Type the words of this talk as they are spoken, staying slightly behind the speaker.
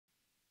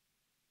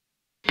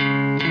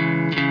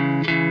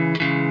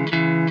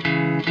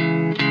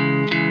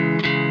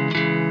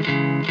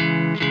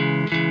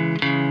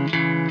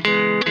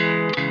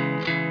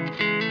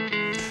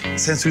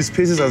Sensory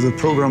Spaces has a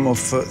program of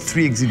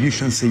 3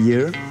 exhibitions a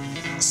year,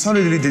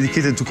 solidly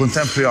dedicated to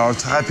contemporary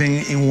art,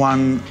 happening in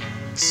one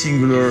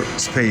singular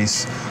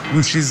space,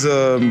 which is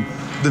the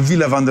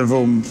Villa van der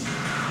Rohe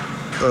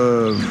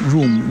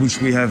room,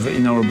 which we have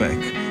in our back.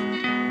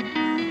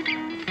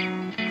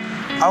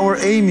 Our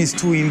aim is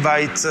to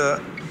invite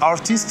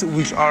artists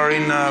which are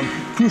in a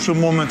crucial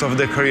moment of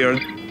their career.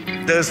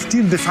 They're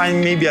still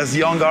defined maybe as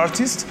young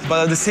artists,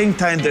 but at the same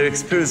time they're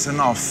experienced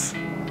enough.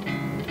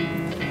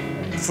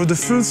 For the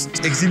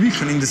first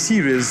exhibition in the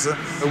series,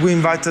 we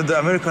invited the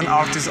American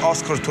artist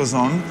Oscar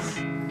Tuazon.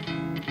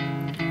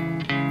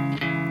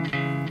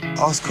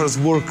 Oscar's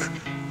work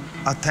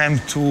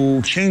attempt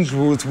to change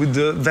words with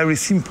very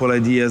simple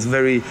ideas,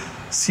 very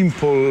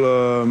simple,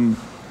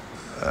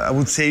 I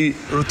would say,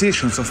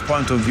 rotations of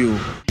point of view.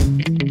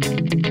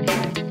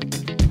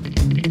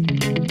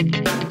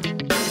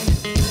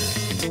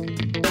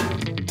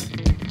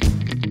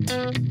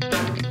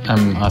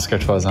 I'm Oscar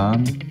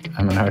Tuazon.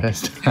 I'm an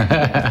artist.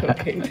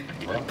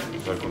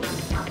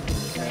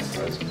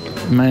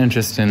 My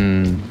interest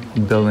in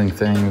building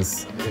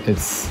things,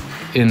 it's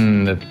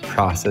in the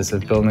process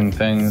of building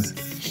things.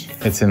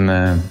 It's in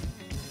the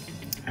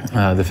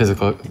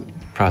physical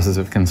process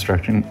of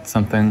constructing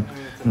something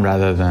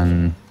rather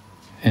than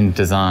in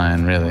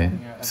design, really.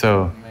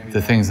 So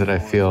the things that I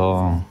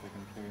feel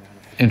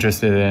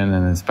interested in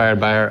and inspired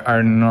by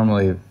are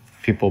normally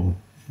people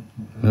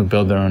who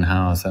build their own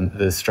house and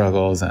the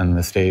struggles and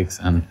mistakes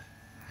and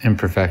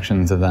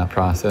imperfections of that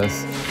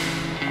process.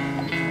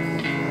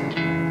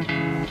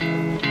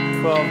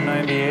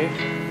 1298.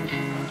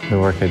 The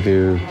work I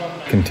do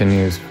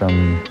continues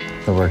from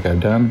the work I've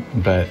done,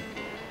 but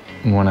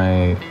when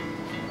I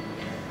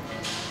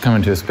come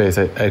into a space,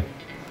 I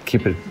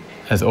keep it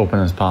as open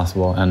as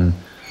possible and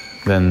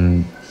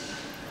then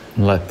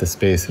let the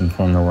space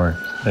inform the work.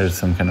 There's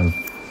some kind of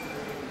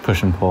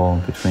push and pull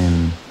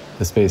between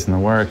the space and the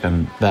work,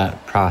 and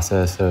that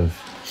process of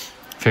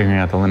figuring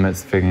out the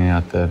limits, figuring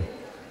out the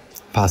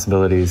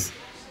possibilities,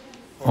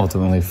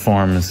 ultimately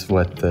forms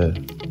what the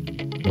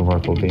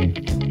work will be.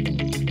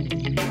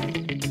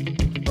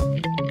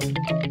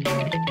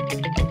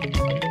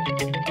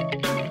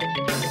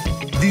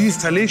 This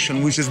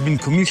installation, which has been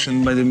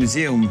commissioned by the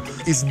museum,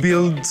 is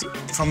built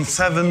from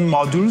 7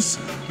 modules,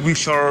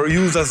 which are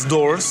used as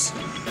doors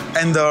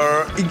and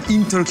are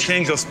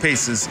interchange of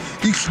spaces.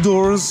 Each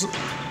door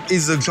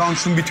is a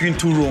junction between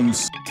 2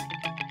 rooms.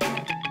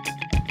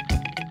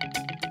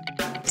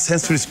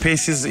 Sensory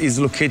Spaces is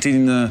located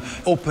in an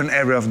open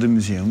area of the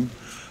museum,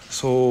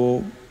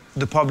 so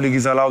the public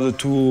is allowed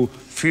to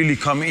freely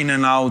come in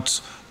and out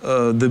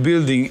the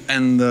building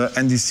and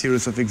this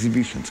series of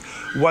exhibitions.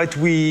 What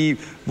we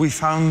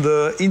found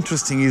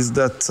interesting is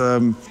that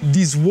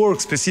this work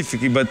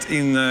specifically, but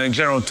in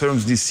general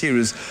terms, this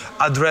series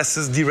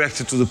addresses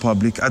directly to the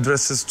public,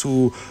 addresses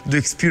to the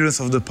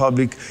experience of the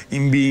public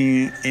in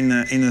being in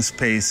a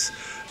space.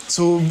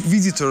 So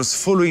visitors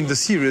following the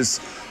series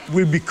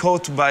will be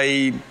caught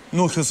by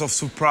notions of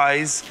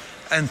surprise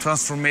and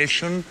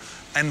transformation,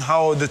 and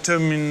how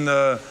determined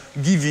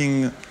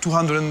giving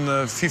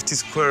 250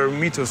 square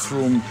meters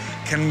room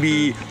can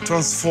be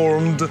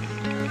transformed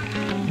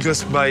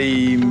just by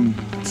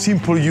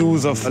simple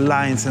use of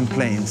lines and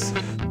planes.